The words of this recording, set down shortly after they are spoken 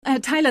A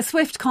Taylor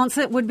Swift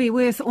concert would be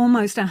worth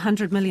almost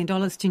 $100 million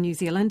to New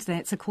Zealand.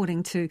 That's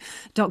according to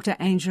Dr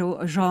Angel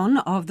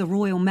Zhong of the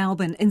Royal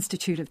Melbourne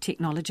Institute of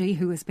Technology,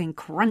 who has been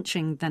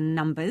crunching the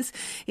numbers.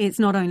 It's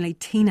not only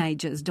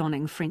teenagers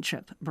donning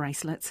friendship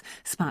bracelets,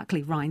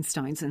 sparkly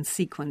rhinestones and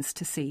sequins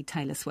to see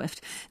Taylor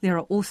Swift. There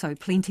are also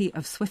plenty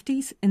of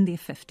Swifties in their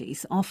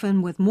 50s,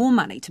 often with more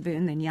money to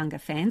burn than younger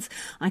fans.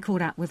 I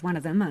caught up with one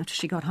of them after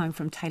she got home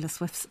from Taylor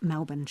Swift's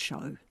Melbourne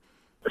show.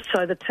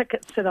 So the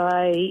tickets that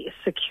I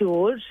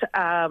secured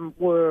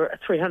were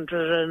about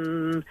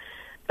 $350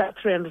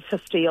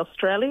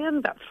 Australian,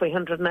 about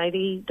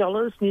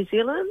 $380 New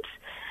Zealand.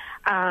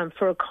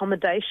 For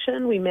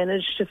accommodation, we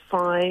managed to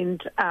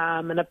find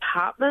an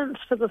apartment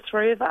for the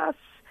three of us,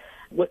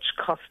 which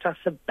cost us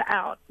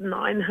about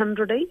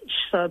 $900 each,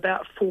 so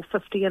about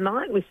 $450 a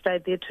night. We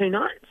stayed there 2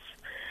 nights.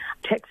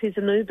 Taxis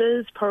and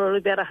Ubers, probably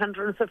about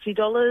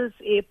 $150,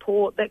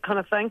 airport, that kind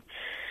of thing.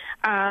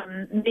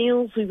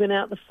 Meals, we went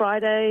out the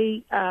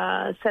Friday,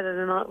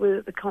 Saturday night we were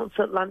at the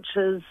concert,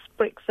 lunches,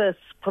 breakfast,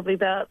 probably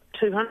about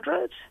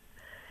 $200.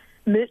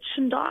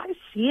 Merchandise,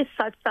 yes,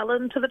 I fell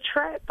into the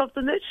trap of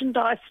the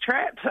merchandise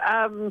trap.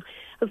 I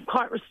was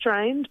quite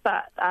restrained,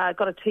 but I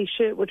got a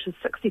T-shirt which is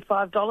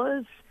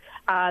 $65.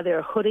 There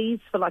are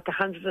hoodies for like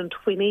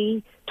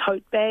 $120,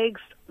 tote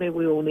bags. I mean,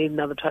 we all need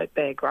another tote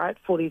bag, right?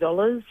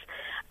 $40.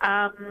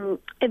 And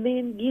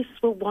then, yes,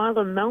 well, while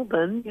in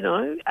Melbourne,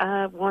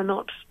 why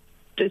not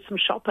do some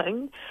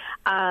shopping?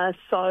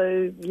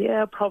 So,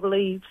 yeah,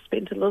 probably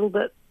spent a little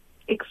bit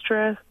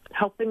extra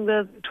helping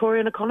the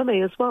Victorian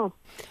economy as well.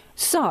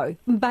 So,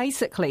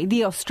 basically,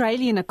 the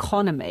Australian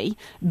economy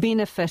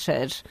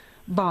benefited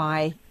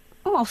by,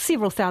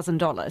 several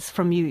 $1,000s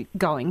from you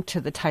going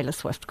to the Taylor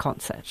Swift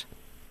concert.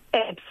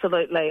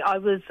 Absolutely. I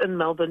was in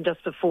Melbourne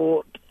just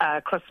before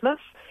Christmas,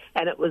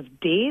 and it was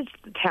dead.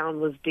 The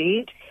town was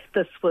dead.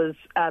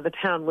 The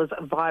town was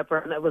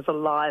vibrant. It was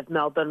alive.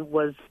 Melbourne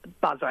was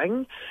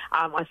buzzing.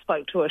 I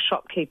spoke to a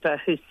shopkeeper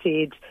who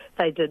said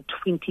they did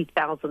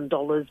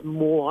 $20,000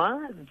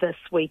 more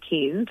last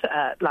weekend,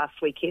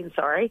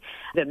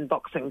 than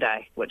Boxing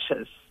Day, which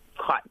is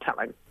quite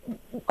telling.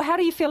 How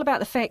do you feel about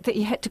the fact that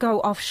you had to go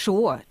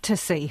offshore to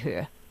see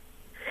her?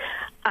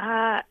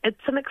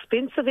 It's an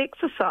expensive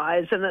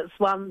exercise, and it's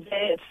one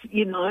that,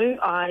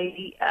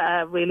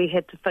 I really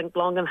had to think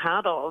long and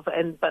hard of,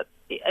 but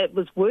it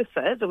was worth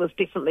it. It was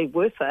definitely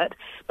worth it,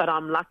 but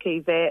I'm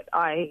lucky that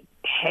I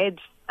had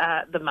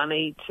the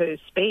money to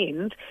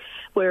spend,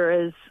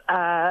 whereas,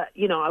 I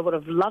would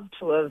have loved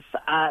to have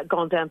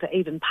gone down to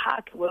Eden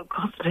Park. It would have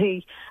cost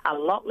me a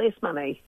lot less money.